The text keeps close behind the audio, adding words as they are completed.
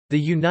The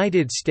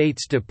United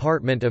States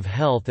Department of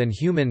Health and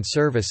Human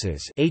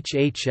Services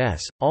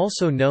 (HHS),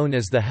 also known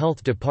as the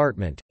Health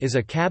Department, is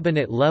a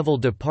cabinet-level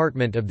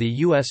department of the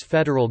U.S.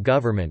 federal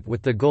government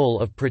with the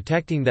goal of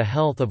protecting the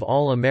health of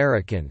all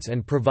Americans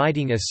and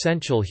providing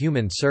essential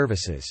human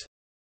services.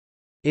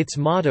 Its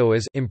motto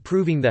is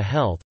 "Improving the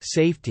Health,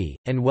 Safety,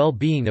 and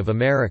Well-being of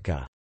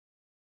America."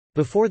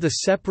 Before the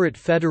separate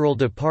Federal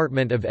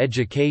Department of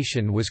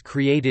Education was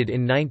created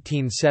in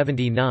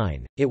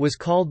 1979, it was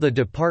called the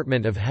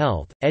Department of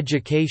Health,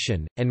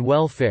 Education, and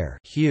Welfare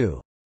 (HUE).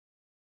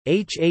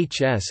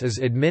 HHS is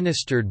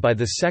administered by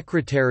the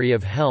Secretary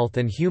of Health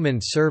and Human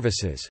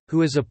Services,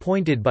 who is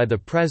appointed by the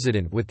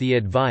President with the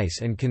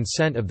advice and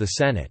consent of the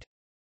Senate.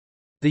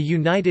 The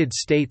United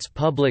States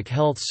Public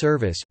Health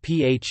Service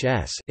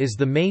 (PHS) is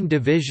the main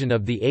division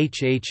of the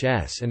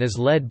HHS and is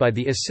led by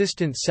the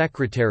Assistant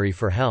Secretary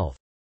for Health.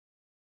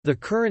 The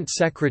current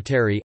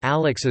Secretary,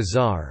 Alex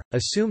Azar,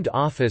 assumed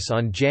office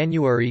on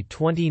January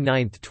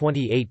 29,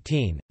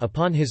 2018,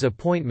 upon his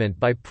appointment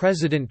by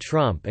President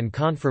Trump and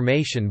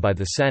confirmation by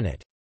the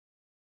Senate.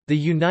 The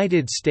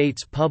United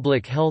States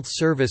Public Health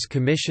Service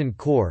Commission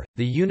Corps,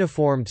 the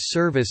uniformed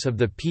service of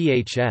the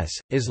PHS,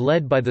 is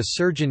led by the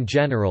Surgeon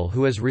General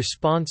who is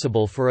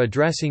responsible for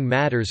addressing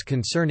matters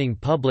concerning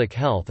public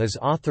health as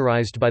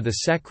authorized by the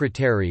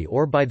Secretary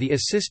or by the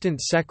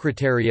Assistant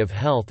Secretary of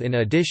Health in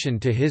addition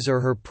to his or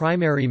her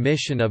primary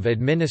mission of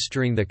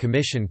administering the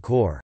Commission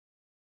Corps.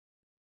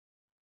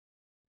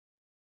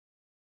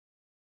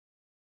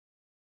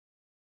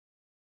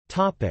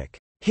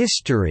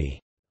 History.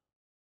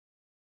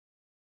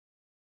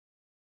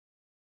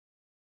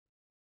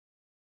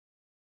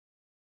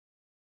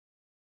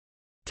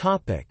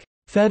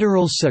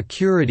 Federal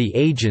Security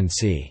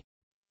Agency.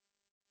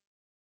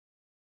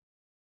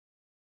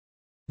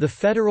 The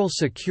Federal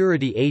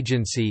Security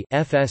Agency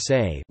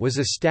 (FSA) was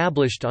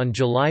established on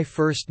July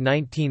 1,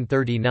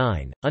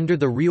 1939, under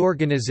the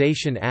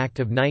Reorganization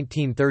Act of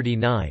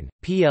 1939,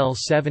 PL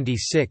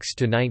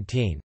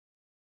 76-19.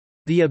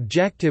 The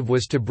objective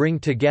was to bring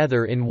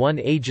together in one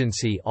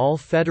agency all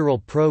federal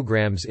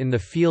programs in the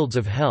fields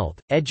of health,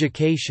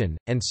 education,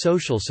 and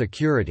social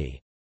security.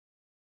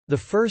 The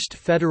first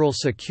Federal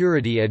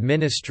Security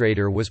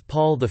Administrator was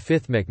Paul V.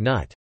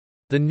 McNutt.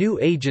 The new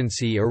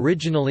agency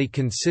originally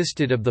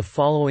consisted of the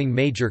following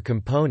major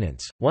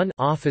components: 1.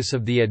 Office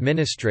of the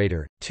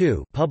Administrator,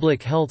 2.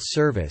 Public Health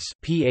Service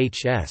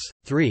 (PHS),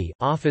 3.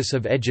 Office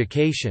of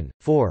Education,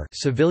 4.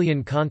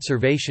 Civilian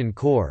Conservation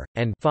Corps,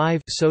 and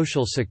 5.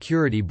 Social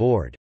Security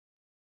Board.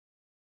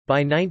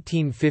 By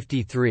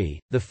 1953,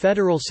 the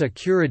Federal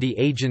Security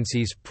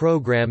Agency's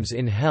programs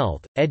in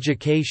health,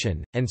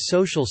 education, and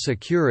social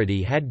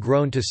security had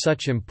grown to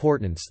such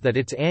importance that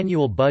its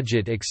annual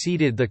budget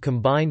exceeded the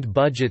combined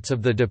budgets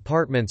of the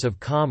Departments of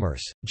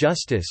Commerce,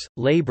 Justice,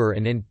 Labor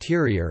and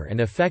Interior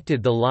and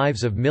affected the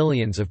lives of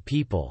millions of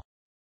people.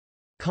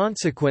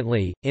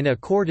 Consequently, in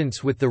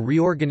accordance with the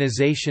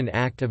Reorganization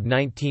Act of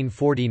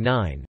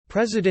 1949,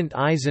 President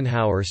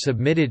Eisenhower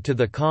submitted to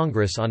the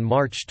Congress on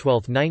March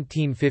 12,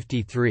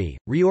 1953,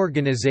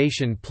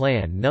 Reorganization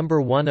Plan No.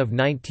 1 of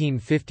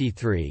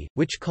 1953,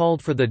 which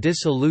called for the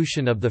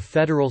dissolution of the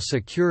Federal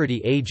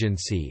Security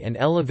Agency and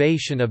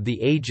elevation of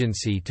the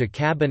agency to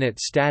cabinet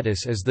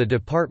status as the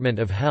Department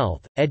of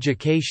Health,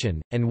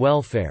 Education, and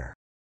Welfare.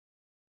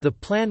 The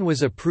plan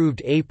was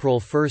approved April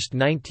 1,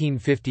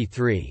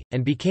 1953,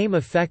 and became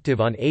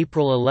effective on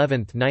April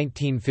 11,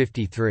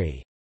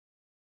 1953.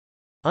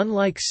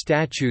 Unlike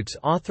statutes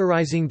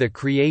authorizing the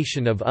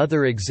creation of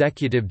other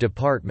executive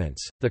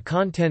departments, the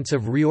contents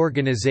of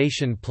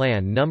Reorganization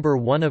Plan No.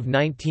 1 of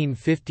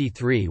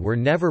 1953 were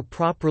never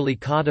properly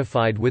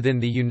codified within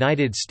the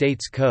United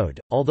States Code,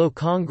 although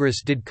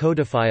Congress did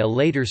codify a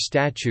later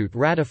statute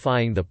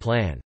ratifying the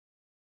plan.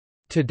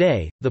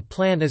 Today, the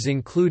plan is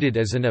included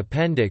as an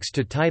appendix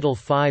to Title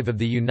V of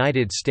the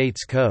United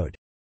States Code.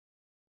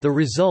 The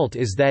result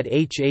is that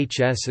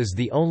HHS is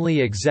the only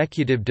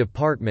executive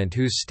department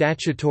whose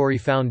statutory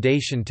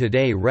foundation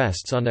today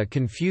rests on a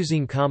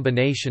confusing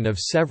combination of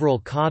several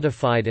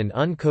codified and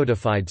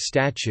uncodified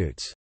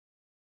statutes.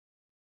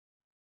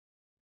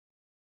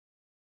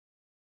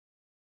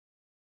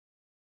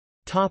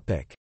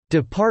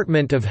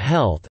 Department of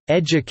Health,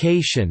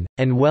 Education,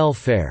 and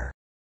Welfare.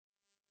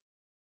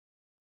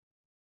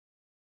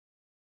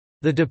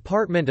 The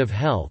Department of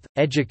Health,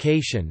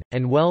 Education,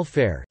 and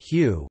Welfare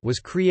was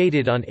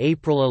created on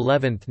April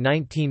 11,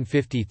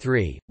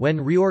 1953,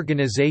 when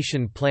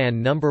Reorganization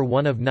Plan No.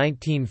 1 of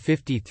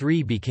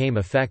 1953 became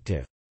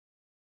effective.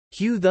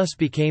 HUE thus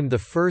became the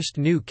first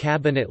new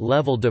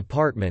cabinet-level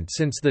department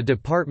since the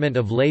Department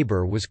of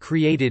Labor was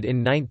created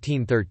in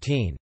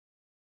 1913.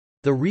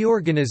 The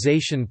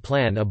reorganization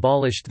plan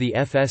abolished the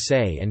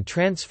FSA and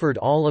transferred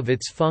all of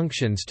its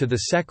functions to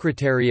the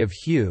Secretary of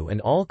HUE and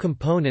all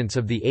components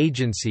of the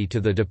agency to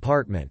the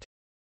department.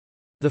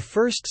 The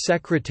first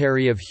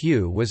Secretary of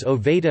HUE was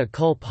Oveta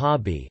Culp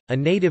Hobby, a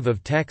native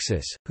of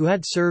Texas, who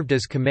had served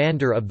as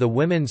commander of the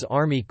Women's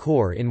Army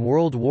Corps in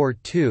World War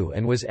II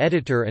and was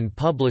editor and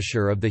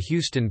publisher of the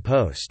Houston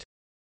Post.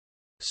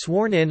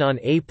 Sworn in on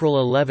April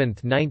 11,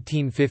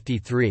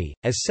 1953,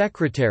 as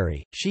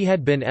secretary, she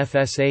had been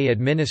FSA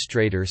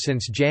administrator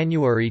since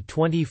January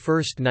 21,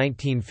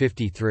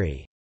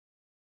 1953.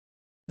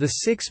 The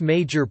six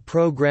major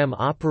program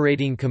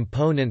operating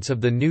components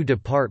of the new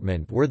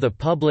department were the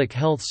Public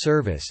Health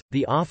Service,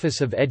 the Office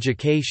of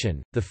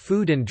Education, the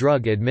Food and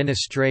Drug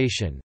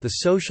Administration, the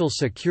Social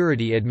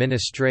Security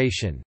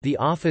Administration, the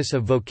Office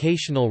of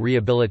Vocational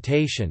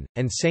Rehabilitation,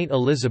 and St.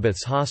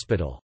 Elizabeth's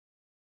Hospital.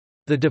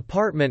 The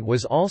department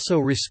was also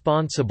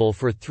responsible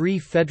for three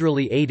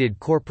federally aided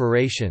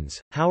corporations,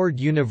 Howard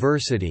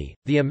University,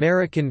 the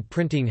American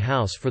Printing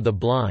House for the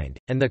Blind,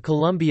 and the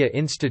Columbia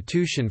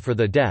Institution for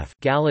the Deaf,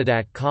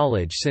 Gallaudet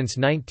College since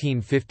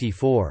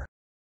 1954.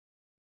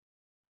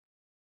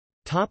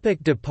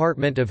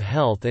 Department of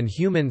Health and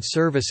Human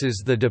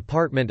Services. The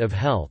Department of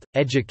Health,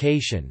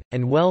 Education,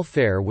 and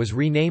Welfare was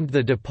renamed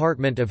the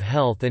Department of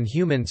Health and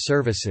Human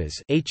Services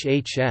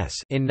 (HHS)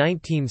 in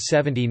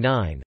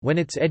 1979, when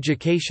its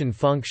education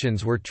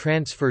functions were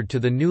transferred to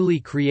the newly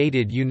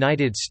created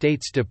United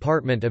States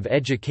Department of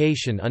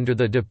Education under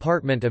the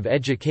Department of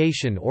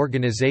Education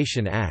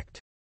Organization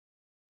Act.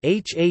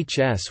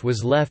 HHS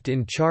was left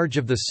in charge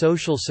of the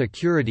Social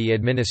Security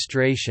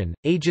Administration,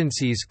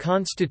 agencies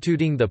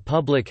constituting the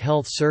Public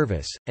Health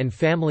Service, and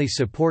Family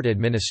Support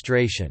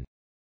Administration.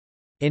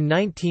 In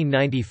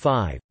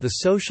 1995, the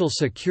Social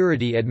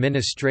Security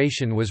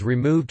Administration was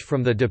removed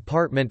from the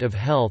Department of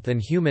Health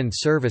and Human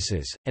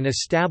Services, and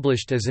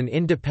established as an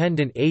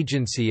independent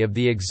agency of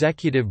the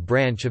executive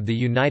branch of the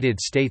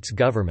United States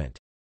government.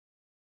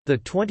 The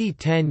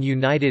 2010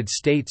 United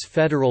States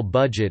federal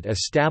budget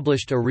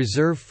established a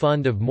reserve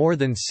fund of more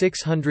than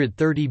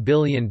 $630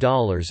 billion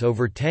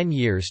over 10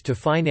 years to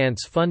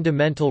finance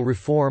fundamental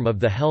reform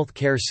of the health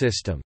care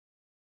system.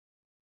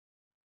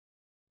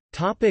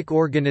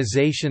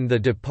 Organization. The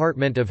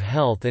Department of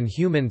Health and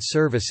Human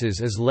Services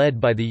is led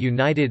by the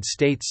United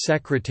States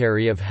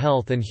Secretary of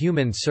Health and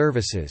Human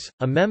Services,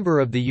 a member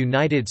of the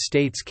United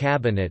States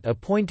Cabinet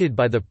appointed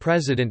by the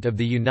President of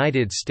the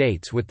United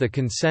States with the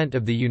consent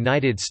of the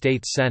United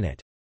States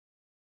Senate.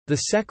 The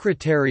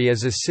Secretary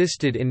is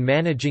assisted in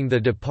managing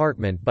the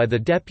department by the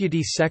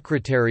Deputy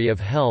Secretary of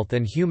Health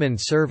and Human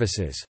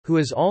Services, who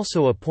is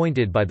also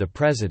appointed by the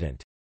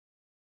President.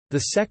 The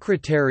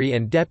Secretary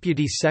and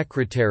Deputy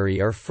Secretary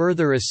are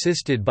further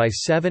assisted by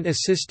 7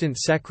 Assistant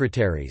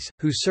Secretaries,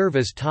 who serve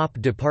as top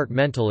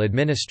departmental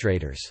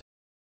administrators.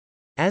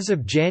 As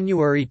of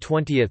January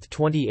 20,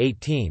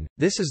 2018,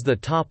 this is the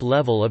top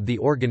level of the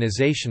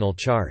organizational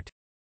chart.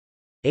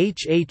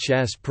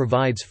 HHS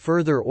provides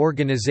further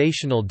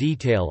organizational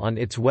detail on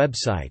its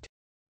website.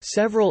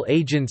 Several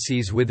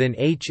agencies within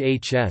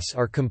HHS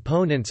are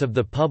components of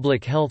the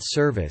Public Health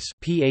Service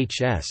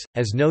 (PHS),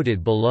 as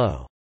noted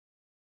below.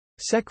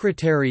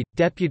 Secretary,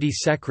 Deputy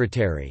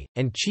Secretary,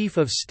 and Chief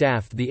of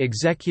Staff. The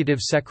Executive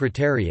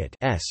Secretariat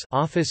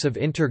Office of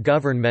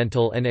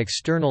Intergovernmental and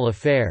External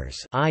Affairs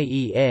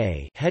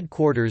 (IEA),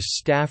 Headquarters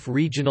Staff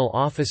Regional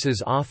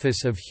Offices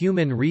Office of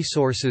Human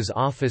Resources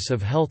Office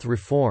of Health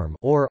Reform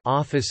or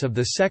Office of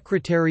the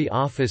Secretary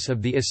Office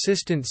of the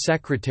Assistant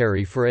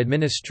Secretary for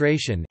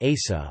Administration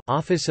ASA,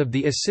 Office of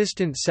the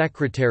Assistant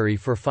Secretary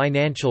for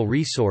Financial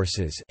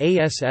Resources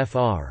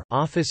ASFR,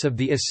 Office of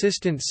the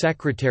Assistant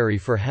Secretary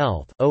for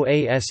Health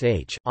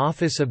OASH,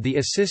 Office of the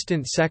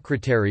Assistant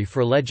Secretary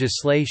for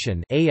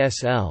Legislation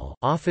ASL,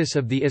 Office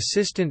of the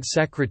Assistant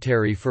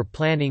Secretary for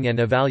Planning and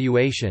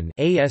Evaluation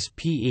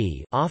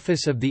ASPE,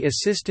 Office of the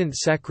Assistant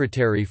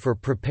Secretary for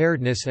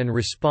Preparedness and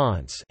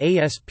Response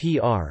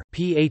ASPR,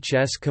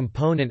 PHS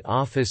Component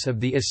Office of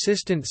the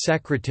Assistant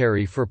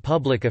Secretary for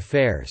Public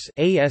Affairs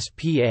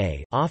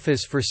ASPA,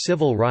 Office for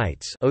Civil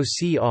Rights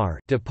OCR,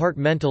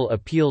 Departmental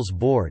Appeals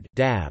Board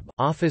DAB,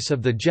 Office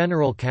of the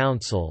General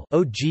Counsel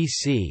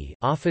OGC,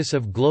 Office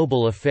of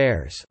Global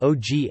Affairs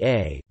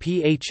OGA,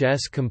 PHS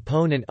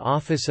Component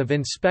Office of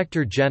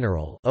Inspector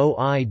General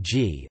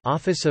OIG,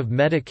 Office of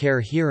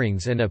Medicare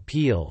Hearings and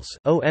Appeals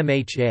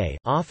OMHA,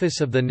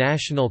 Office of the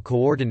National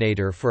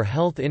Coordinator for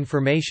Health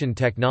Information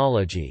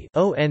Technology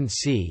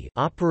ONC,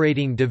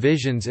 Operating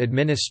Divisions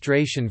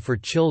Administration for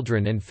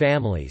Children and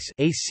Families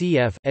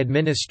ACF,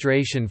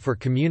 Administration for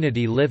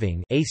Community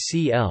Living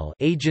ACL,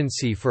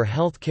 Agency for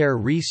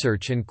Healthcare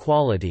Research and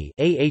Quality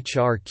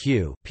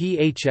AHRQ,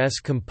 PHS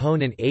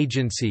Component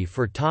Agency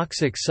for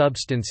Toxic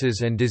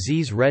Substances and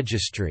Disease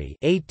Registry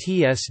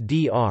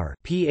ATSDR,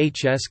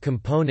 PHS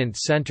Component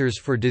Centers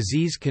for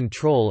Disease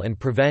Control and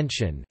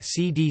Prevention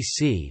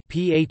CDC,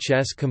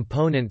 PHS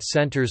Component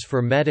Centers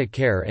for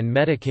Medicare and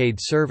Medicaid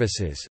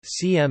Services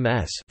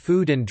CMS,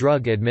 Food and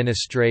Drug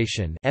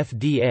Administration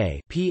FDA,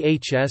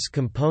 PHS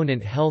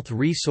Component Health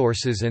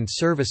Resources and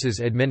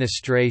Services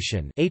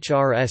Administration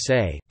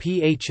HRSA,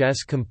 PHS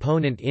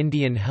Component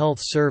Indian Health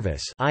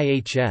Service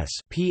IHS,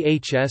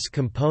 PHS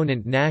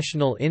Component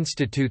National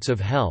Institutes of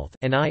Health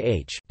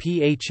NIH,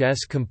 PHS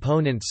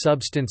Component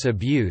Substance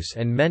Abuse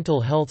and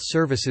Mental Health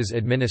Services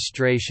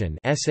Administration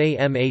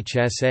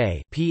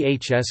SAMHSA,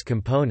 PHS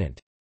Component.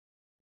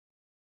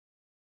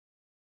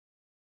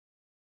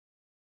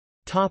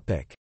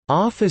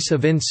 Office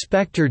of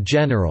Inspector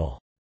General.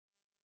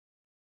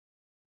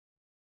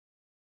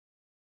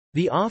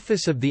 The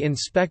Office of the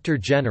Inspector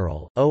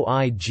General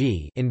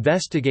 (OIG)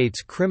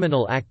 investigates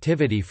criminal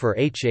activity for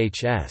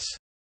HHS.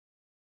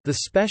 The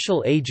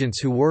special agents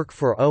who work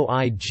for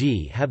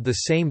OIG have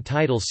the same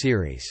title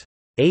series,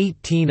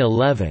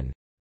 1811,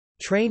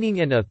 training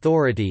and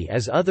authority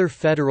as other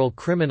federal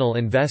criminal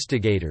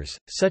investigators,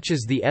 such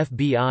as the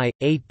FBI,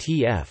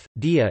 ATF,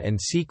 DIA and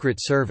Secret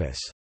Service.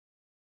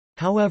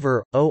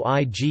 However,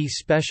 OIG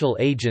special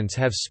agents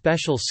have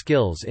special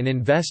skills in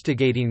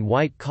investigating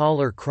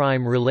white-collar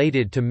crime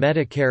related to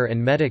Medicare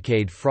and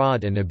Medicaid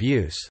fraud and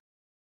abuse.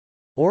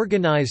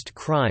 Organized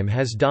crime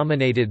has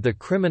dominated the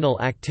criminal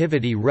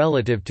activity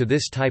relative to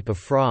this type of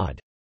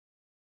fraud.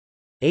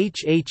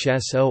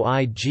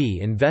 HHS-OIG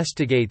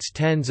investigates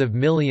tens of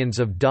millions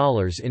of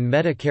dollars in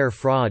Medicare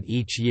fraud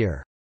each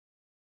year.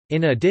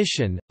 In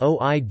addition,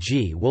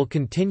 OIG will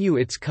continue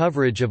its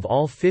coverage of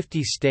all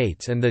 50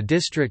 states and the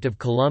District of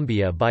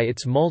Columbia by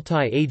its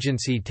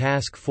multi-agency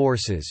task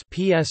forces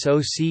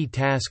 (PSOC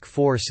task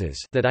forces)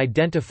 that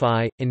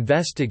identify,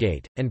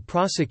 investigate, and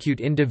prosecute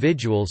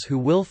individuals who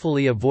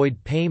willfully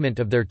avoid payment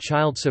of their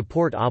child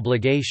support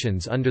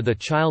obligations under the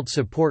Child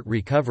Support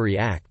Recovery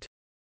Act.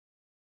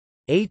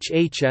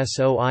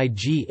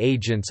 HHS-OIG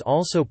agents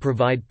also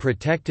provide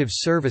protective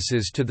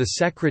services to the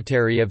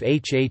Secretary of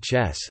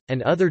HHS,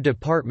 and other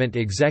department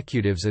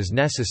executives as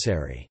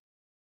necessary.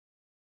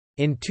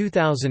 In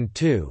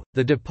 2002,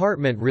 the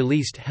department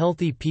released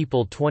Healthy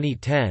People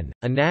 2010,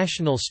 a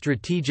national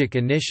strategic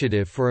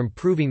initiative for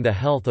improving the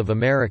health of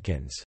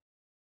Americans.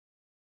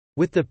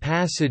 With the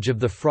passage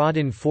of the Fraud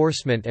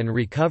Enforcement and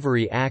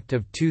Recovery Act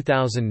of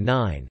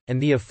 2009,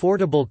 and the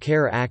Affordable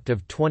Care Act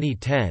of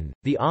 2010,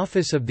 the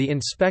Office of the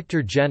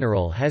Inspector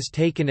General has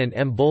taken an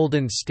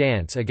emboldened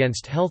stance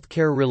against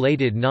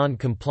healthcare-related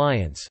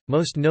non-compliance,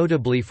 most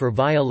notably for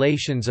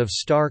violations of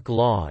Stark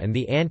Law and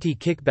the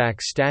Anti-Kickback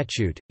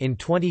Statute. In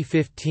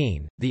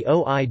 2015, the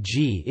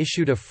OIG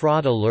issued a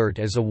fraud alert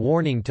as a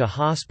warning to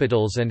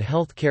hospitals and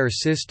healthcare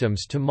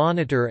systems to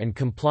monitor and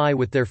comply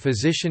with their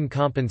physician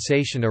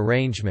compensation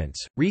arrangements.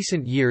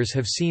 Recent years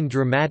have seen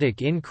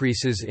dramatic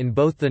increases in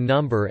both the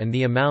number and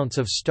the amounts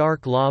of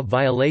Stark Law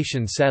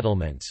violation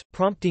settlements,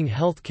 prompting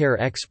healthcare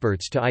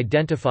experts to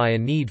identify a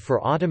need for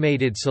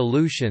automated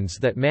solutions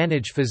that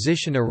manage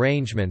physician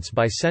arrangements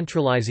by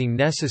centralizing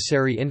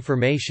necessary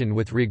information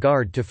with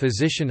regard to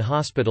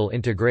physician-hospital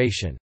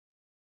integration.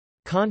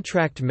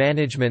 Contract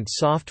management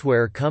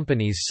software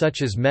companies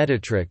such as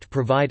Meditract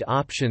provide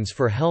options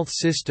for health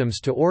systems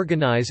to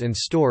organize and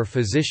store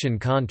physician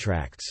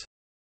contracts.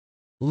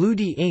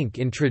 Ludi Inc.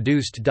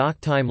 introduced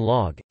DocTime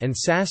Log, an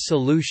SaaS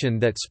solution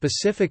that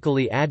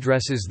specifically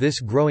addresses this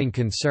growing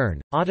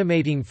concern,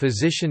 automating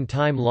physician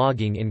time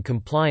logging in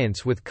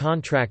compliance with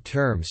contract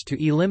terms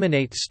to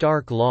eliminate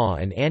Stark Law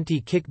and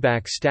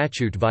anti-kickback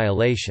statute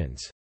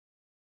violations.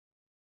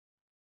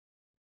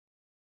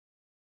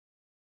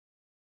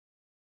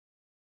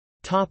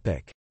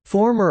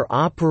 Former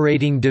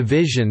operating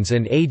divisions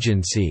and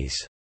agencies.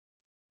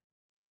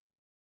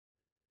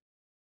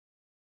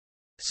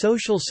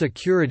 Social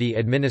Security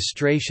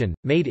Administration,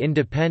 made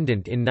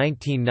independent in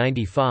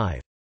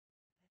 1995.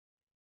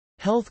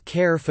 Health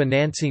Care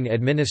Financing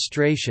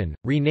Administration,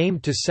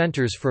 renamed to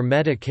Centers for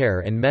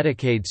Medicare and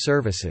Medicaid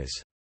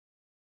Services.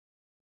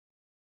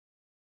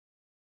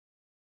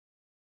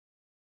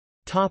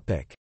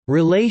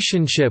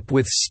 Relationship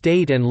with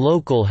state and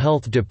local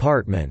health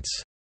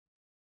departments.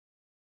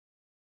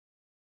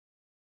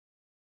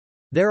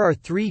 There are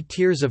three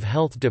tiers of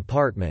health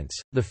departments: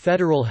 the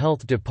Federal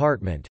Health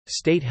Department,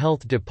 State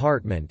Health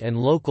Department and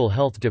Local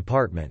Health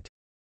Department.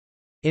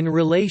 In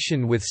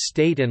relation with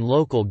state and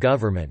local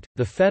government,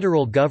 the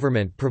federal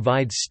government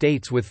provides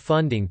states with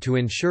funding to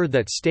ensure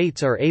that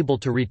states are able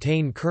to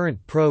retain current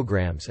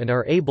programs and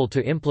are able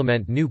to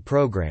implement new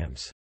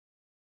programs.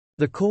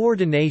 The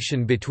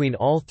coordination between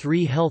all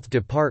three health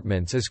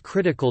departments is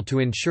critical to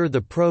ensure the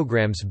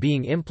programs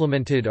being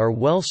implemented are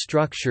well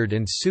structured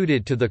and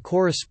suited to the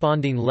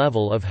corresponding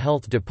level of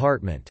health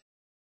department.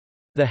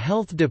 The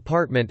health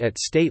department at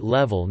state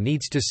level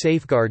needs to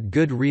safeguard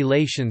good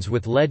relations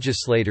with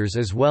legislators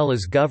as well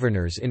as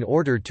governors in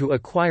order to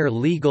acquire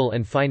legal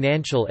and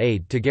financial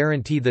aid to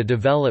guarantee the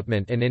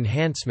development and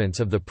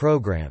enhancements of the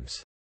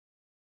programs.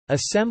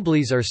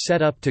 Assemblies are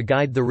set up to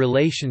guide the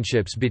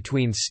relationships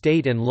between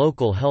state and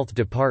local health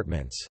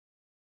departments.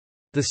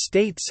 The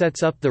state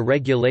sets up the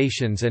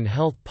regulations and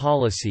health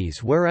policies,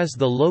 whereas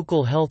the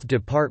local health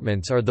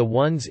departments are the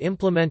ones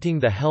implementing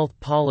the health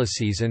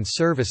policies and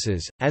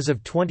services. As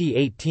of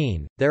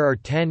 2018, there are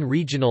 10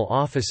 regional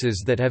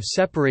offices that have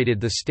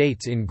separated the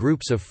states in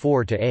groups of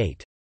 4 to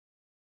 8.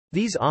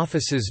 These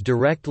offices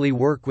directly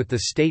work with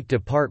the state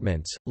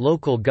departments,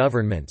 local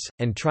governments,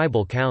 and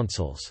tribal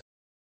councils.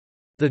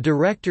 The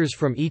directors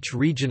from each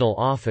regional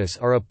office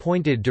are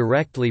appointed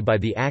directly by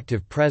the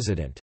active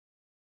president.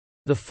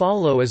 The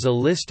follow is a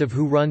list of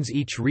who runs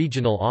each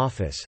regional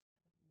office.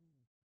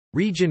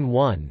 Region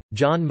 1,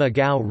 John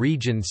McGow.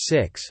 Region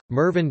 6,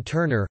 Mervyn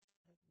Turner.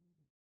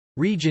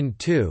 Region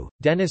 2,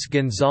 Dennis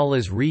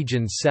Gonzalez.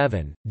 Region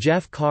 7,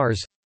 Jeff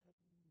Kars.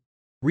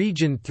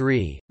 Region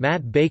 3,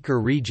 Matt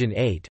Baker. Region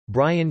 8,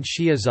 Brian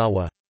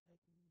Shiozawa.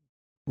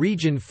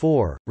 Region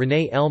 4,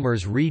 Renee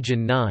Elmers.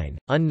 Region 9,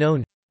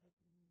 Unknown.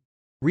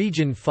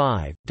 Region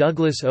 5,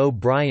 Douglas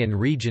O'Brien.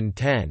 Region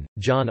 10,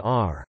 John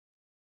R.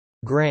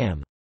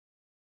 Graham.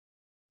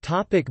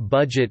 Topic: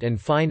 budget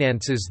and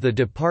finances. The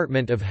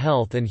Department of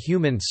Health and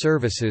Human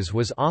Services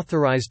was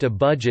authorized a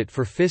budget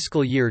for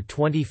fiscal year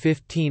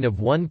 2015 of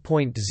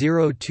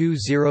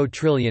 $1.020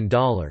 trillion.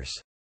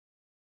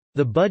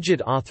 The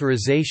budget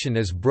authorization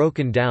is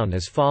broken down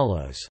as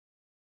follows.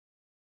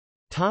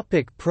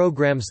 Topic: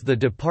 programs. The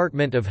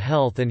Department of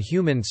Health and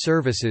Human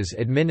Services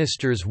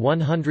administers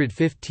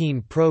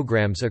 115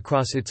 programs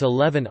across its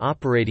 11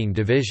 operating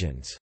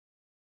divisions.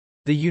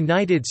 The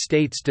United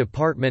States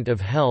Department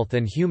of Health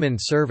and Human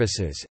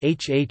Services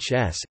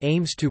 (HHS)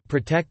 aims to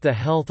protect the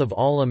health of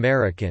all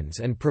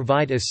Americans and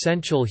provide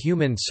essential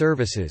human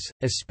services,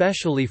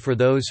 especially for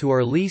those who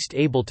are least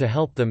able to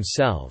help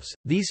themselves.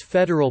 These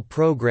federal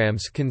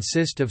programs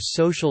consist of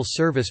social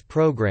service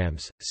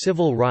programs,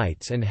 civil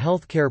rights and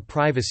healthcare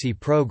privacy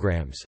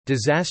programs,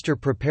 disaster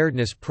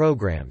preparedness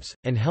programs,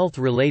 and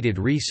health-related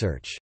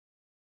research.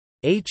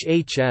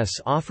 HHS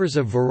offers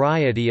a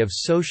variety of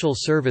social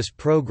service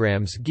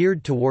programs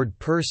geared toward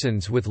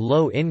persons with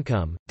low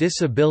income,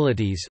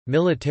 disabilities,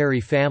 military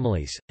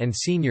families, and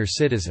senior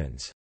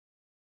citizens.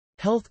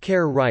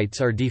 Healthcare rights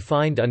are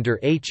defined under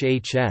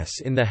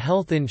HHS in the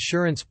Health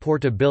Insurance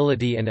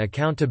Portability and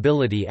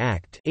Accountability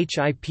Act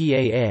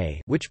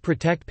 (HIPAA), which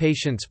protect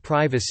patients'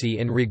 privacy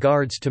in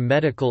regards to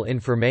medical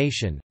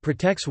information,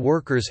 protects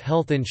workers'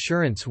 health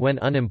insurance when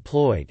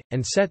unemployed,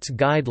 and sets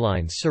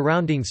guidelines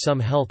surrounding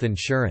some health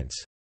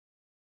insurance.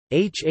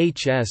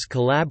 HHS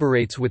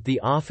collaborates with the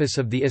Office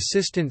of the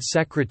Assistant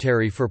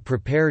Secretary for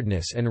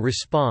Preparedness and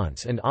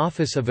Response and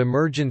Office of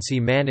Emergency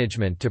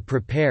Management to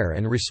prepare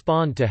and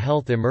respond to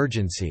health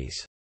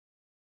emergencies.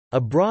 A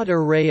broad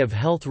array of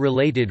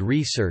health-related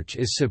research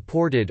is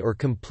supported or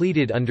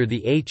completed under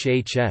the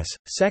HHS.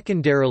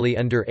 Secondarily,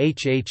 under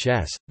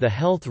HHS, the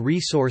Health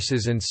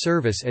Resources and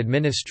Service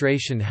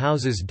Administration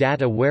houses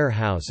data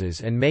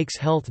warehouses and makes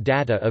health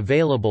data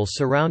available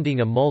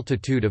surrounding a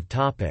multitude of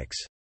topics.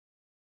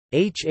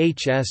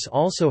 HHS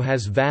also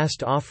has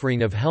vast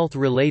offering of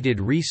health-related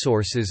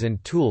resources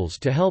and tools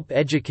to help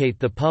educate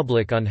the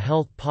public on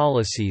health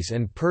policies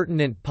and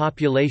pertinent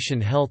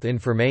population health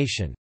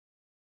information.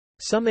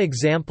 Some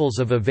examples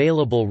of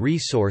available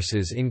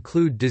resources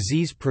include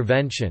disease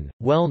prevention,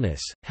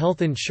 wellness,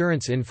 health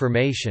insurance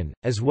information,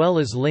 as well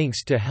as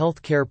links to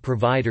healthcare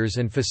providers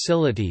and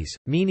facilities,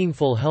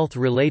 meaningful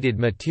health-related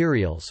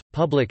materials,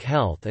 public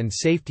health and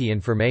safety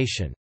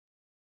information.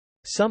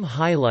 Some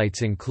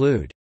highlights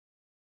include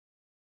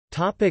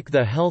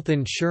the Health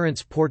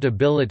Insurance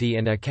Portability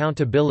and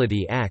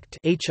Accountability Act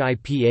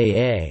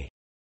 (HIPAA).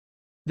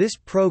 This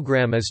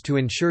program is to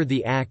ensure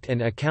the act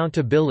and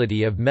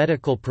accountability of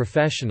medical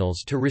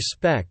professionals to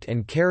respect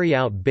and carry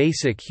out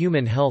basic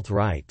human health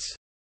rights.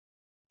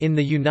 In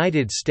the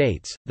United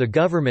States, the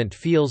government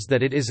feels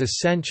that it is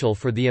essential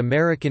for the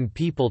American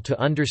people to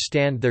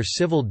understand their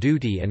civil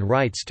duty and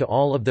rights to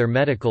all of their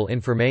medical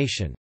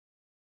information.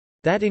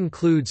 That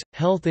includes,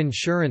 health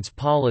insurance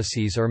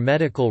policies or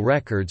medical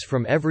records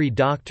from every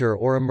doctor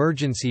or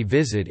emergency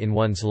visit in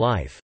one's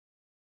life.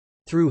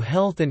 Through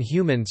Health and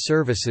Human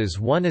Services,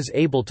 one is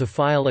able to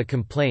file a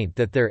complaint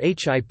that their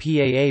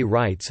HIPAA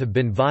rights have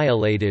been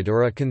violated,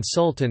 or a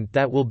consultant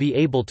that will be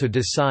able to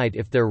decide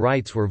if their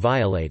rights were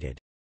violated.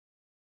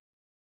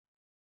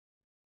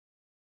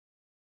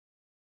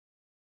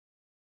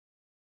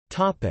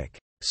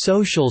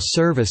 Social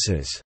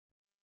services.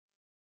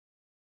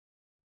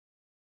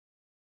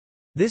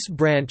 This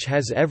branch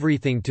has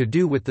everything to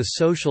do with the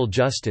social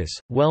justice,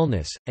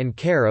 wellness, and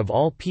care of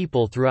all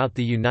people throughout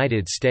the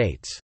United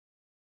States.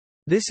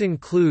 This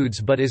includes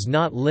but is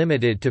not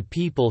limited to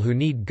people who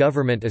need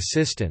government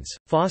assistance,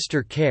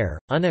 foster care,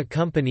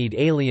 unaccompanied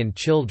alien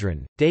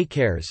children,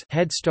 daycares,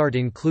 Head Start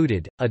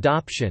included,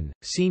 adoption,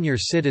 senior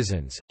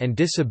citizens, and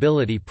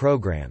disability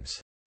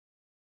programs.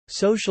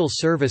 Social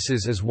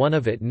services is one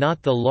of it,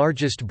 not the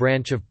largest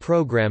branch of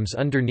programs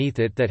underneath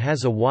it, that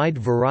has a wide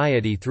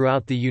variety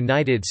throughout the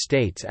United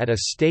States at a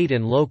state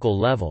and local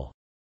level.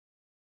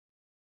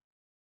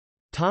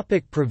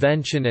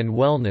 Prevention and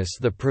wellness.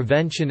 The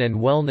prevention and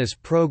wellness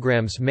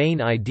program's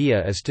main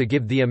idea is to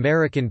give the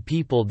American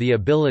people the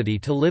ability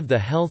to live the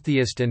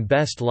healthiest and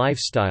best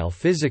lifestyle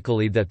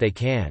physically that they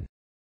can.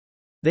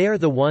 They are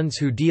the ones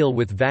who deal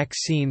with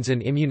vaccines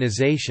and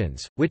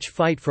immunizations, which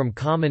fight from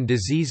common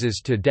diseases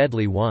to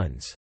deadly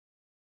ones.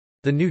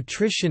 The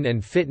nutrition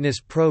and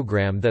fitness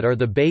program that are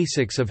the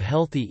basics of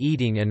healthy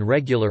eating and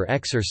regular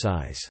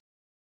exercise.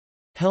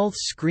 Health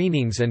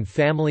screenings and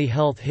family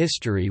health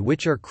history,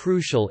 which are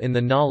crucial in the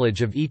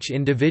knowledge of each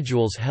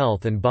individual's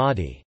health and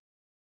body.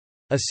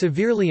 A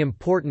severely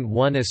important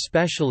one,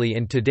 especially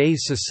in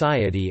today's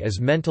society,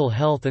 is mental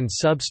health and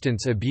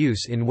substance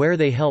abuse, in where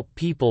they help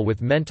people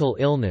with mental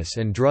illness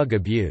and drug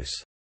abuse.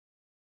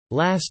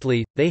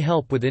 Lastly, they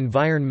help with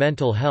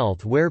environmental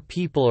health where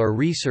people are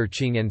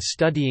researching and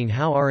studying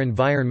how our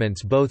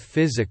environments both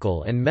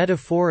physical and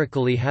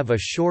metaphorically have a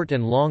short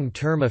and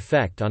long-term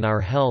effect on our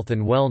health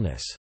and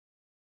wellness.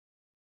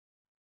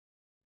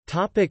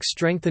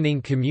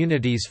 Strengthening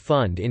Communities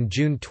Fund. In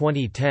June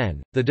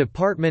 2010, the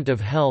Department of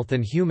Health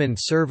and Human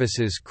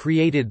Services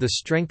created the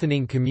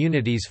Strengthening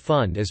Communities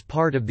Fund as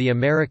part of the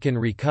American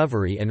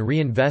Recovery and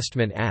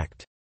Reinvestment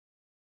Act.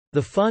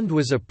 The fund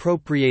was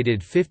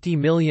appropriated $50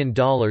 million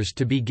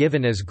to be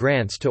given as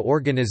grants to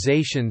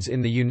organizations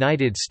in the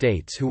United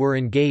States who were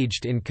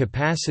engaged in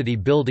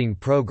capacity-building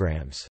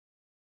programs.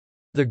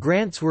 The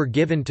grants were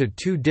given to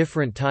two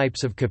different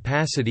types of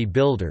capacity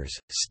builders: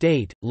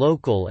 state,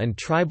 local and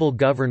tribal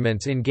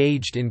governments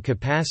engaged in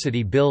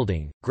capacity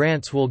building.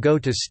 Grants will go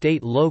to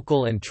state,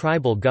 local and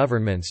tribal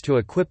governments to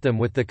equip them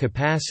with the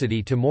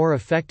capacity to more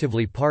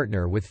effectively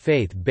partner with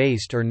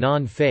faith-based or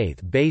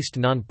non-faith-based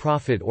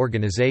nonprofit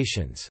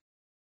organizations.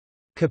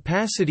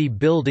 Capacity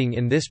building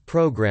in this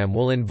program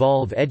will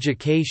involve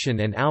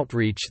education and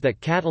outreach that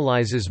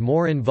catalyzes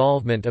more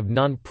involvement of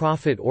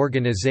nonprofit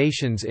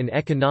organizations in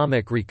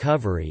economic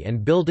recovery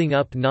and building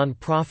up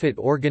nonprofit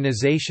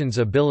organizations'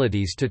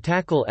 abilities to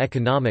tackle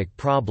economic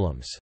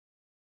problems.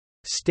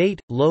 State,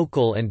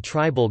 local and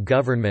tribal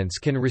governments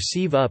can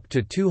receive up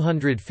to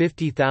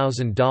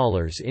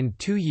 $250,000 in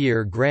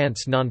 2-year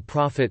grants.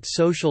 Nonprofit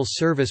social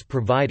service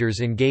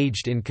providers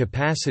engaged in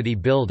capacity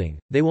building,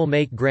 they will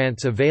make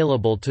grants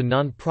available to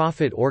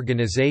nonprofit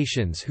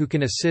organizations who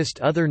can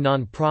assist other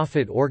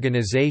nonprofit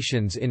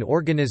organizations in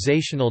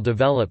organizational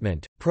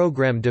development,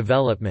 program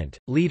development,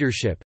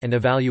 leadership, and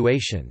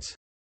evaluations.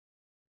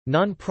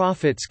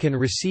 Nonprofits can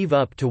receive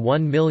up to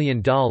 $1 million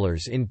in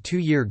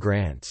 2-year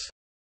grants.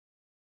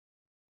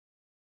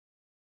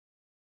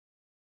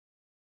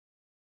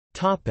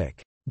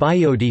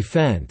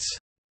 Biodefense.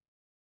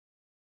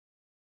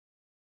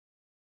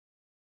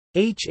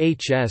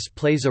 HHS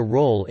plays a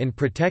role in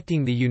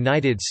protecting the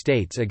United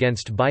States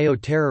against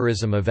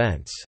bioterrorism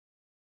events.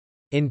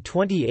 In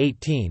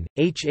 2018,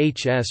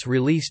 HHS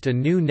released a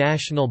new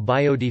national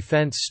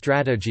biodefense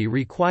strategy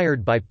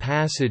required by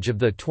passage of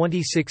the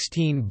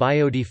 2016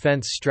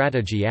 Biodefense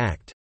Strategy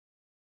Act.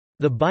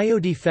 The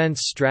Biodefense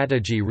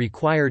Strategy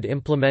required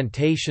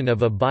implementation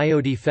of a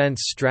biodefense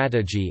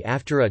strategy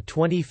after a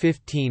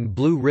 2015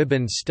 Blue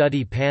Ribbon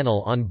Study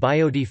Panel on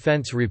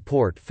Biodefense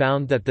report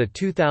found that the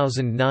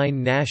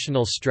 2009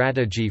 National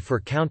Strategy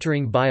for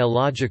Countering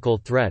Biological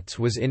Threats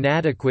was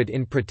inadequate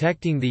in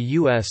protecting the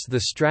U.S. The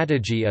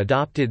strategy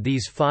adopted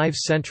these 5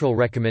 central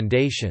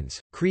recommendations,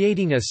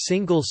 creating a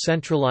single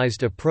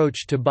centralized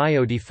approach to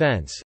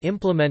biodefense,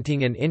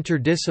 implementing an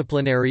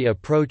interdisciplinary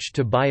approach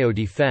to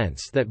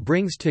biodefense that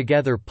brings together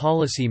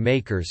policy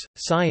makers,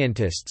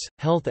 scientists,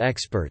 health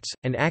experts,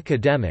 and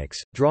academics,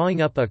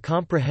 drawing up a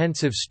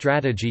comprehensive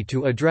strategy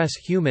to address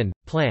human,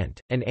 plant,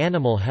 and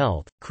animal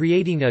health,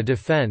 creating a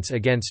defense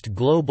against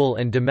global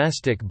and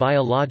domestic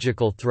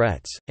biological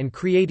threats, and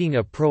creating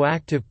a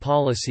proactive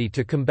policy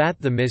to combat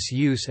the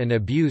misuse and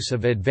abuse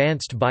of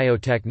advanced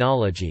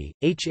biotechnology.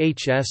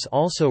 HHS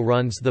also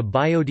runs the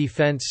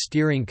Biodefense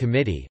Steering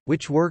Committee,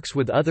 which works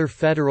with other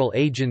federal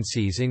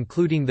agencies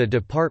including the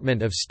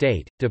Department of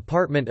State,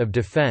 Department of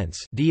Defense,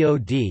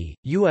 DoD,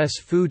 U.S.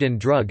 Food and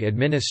Drug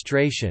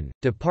Administration,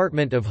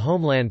 Department of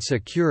Homeland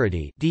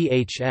Security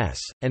 (DHS),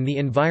 and the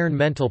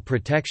Environmental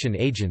Protection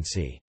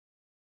Agency.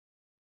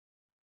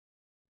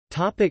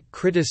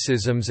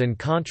 Criticisms and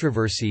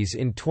controversies.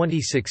 In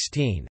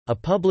 2016, a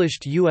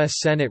published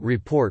U.S. Senate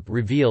report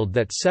revealed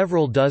that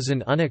several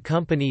dozen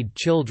unaccompanied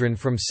children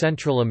from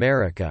Central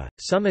America,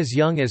 some as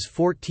young as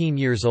 14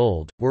 years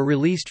old, were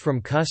released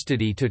from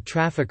custody to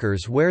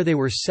traffickers where they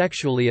were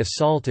sexually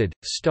assaulted,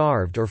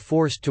 starved or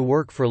forced to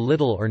work for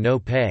little or no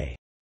pay.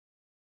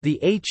 The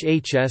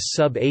HHS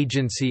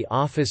Sub-Agency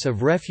Office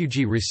of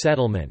Refugee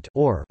Resettlement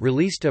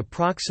released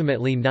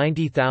approximately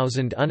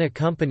 90,000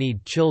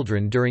 unaccompanied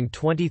children during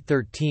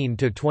 2013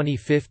 to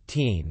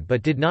 2015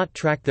 but did not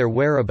track their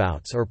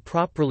whereabouts or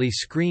properly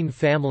screen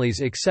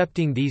families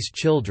accepting these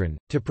children.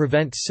 To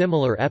prevent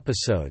similar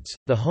episodes,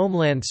 the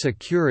Homeland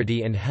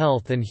Security and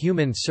Health and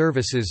Human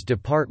Services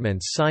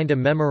departments signed a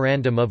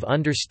Memorandum of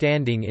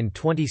Understanding in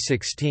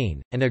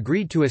 2016, and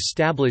agreed to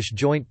establish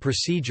joint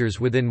procedures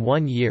within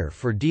 1 year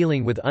for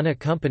dealing with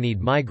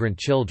unaccompanied migrant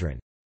children.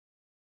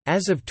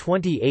 As of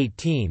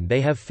 2018,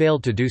 they have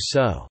failed to do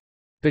so.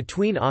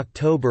 Between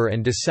October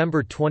and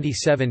December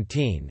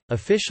 2017,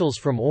 officials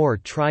from OR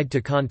tried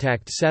to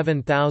contact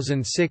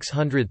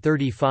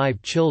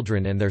 7,635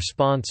 children and their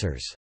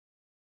sponsors.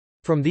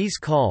 From these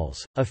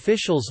calls,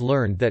 officials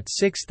learned that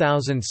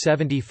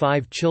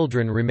 6,075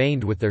 children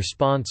remained with their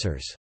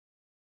sponsors.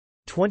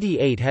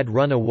 28 had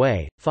run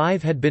away,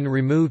 5 had been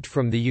removed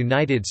from the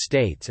United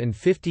States and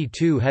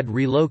 52 had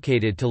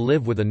relocated to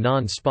live with a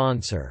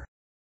non-sponsor.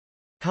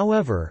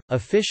 However,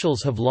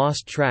 officials have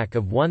lost track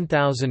of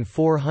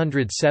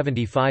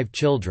 1,475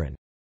 children.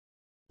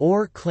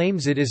 OR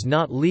claims it is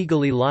not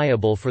legally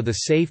liable for the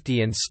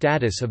safety and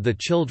status of the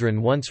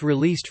children once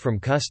released from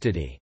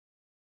custody.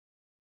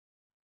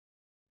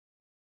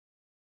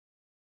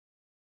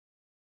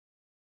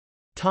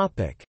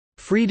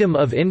 Freedom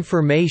of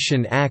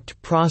Information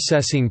Act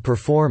processing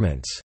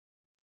performance.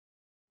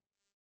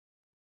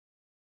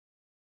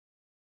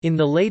 In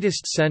the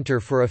latest Center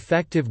for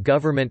Effective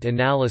Government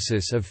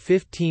analysis of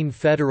 15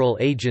 federal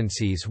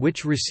agencies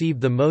which receive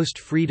the most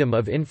Freedom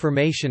of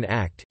Information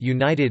Act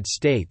United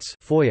States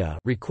 (FOIA)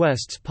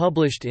 requests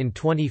published in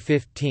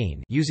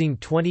 2015 using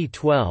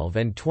 2012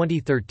 and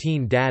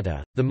 2013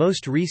 data, the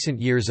most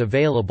recent years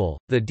available,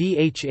 the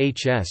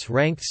DHHS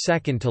ranked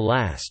second to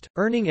last,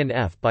 earning an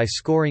F by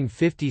scoring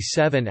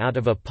 57 out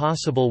of a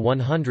possible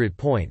 100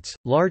 points,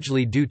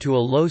 largely due to a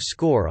low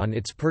score on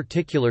its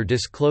particular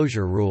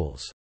disclosure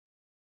rules.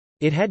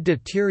 It had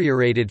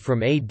deteriorated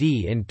from AD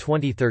in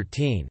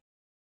 2013.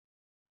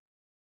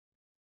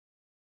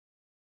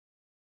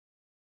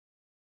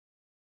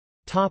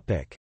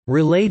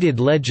 Related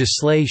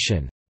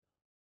legislation.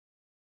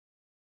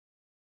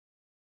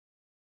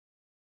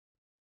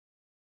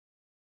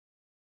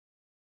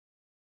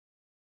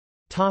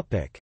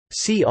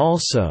 See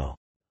also: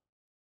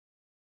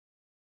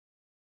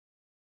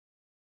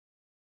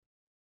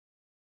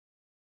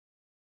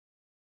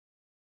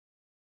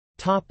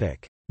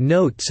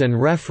 Notes and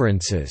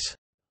references.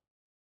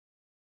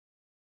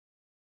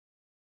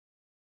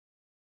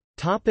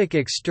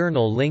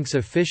 External links.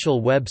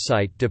 Official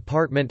website,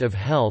 Department of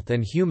Health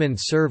and Human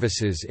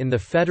Services. In the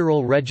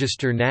Federal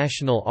Register,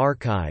 National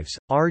Archives,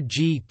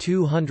 RG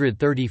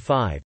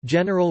 235,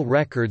 General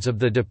Records of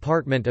the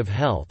Department of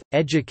Health,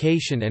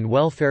 Education and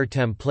Welfare.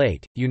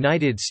 Template,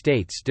 United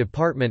States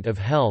Department of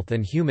Health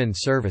and Human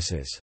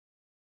Services.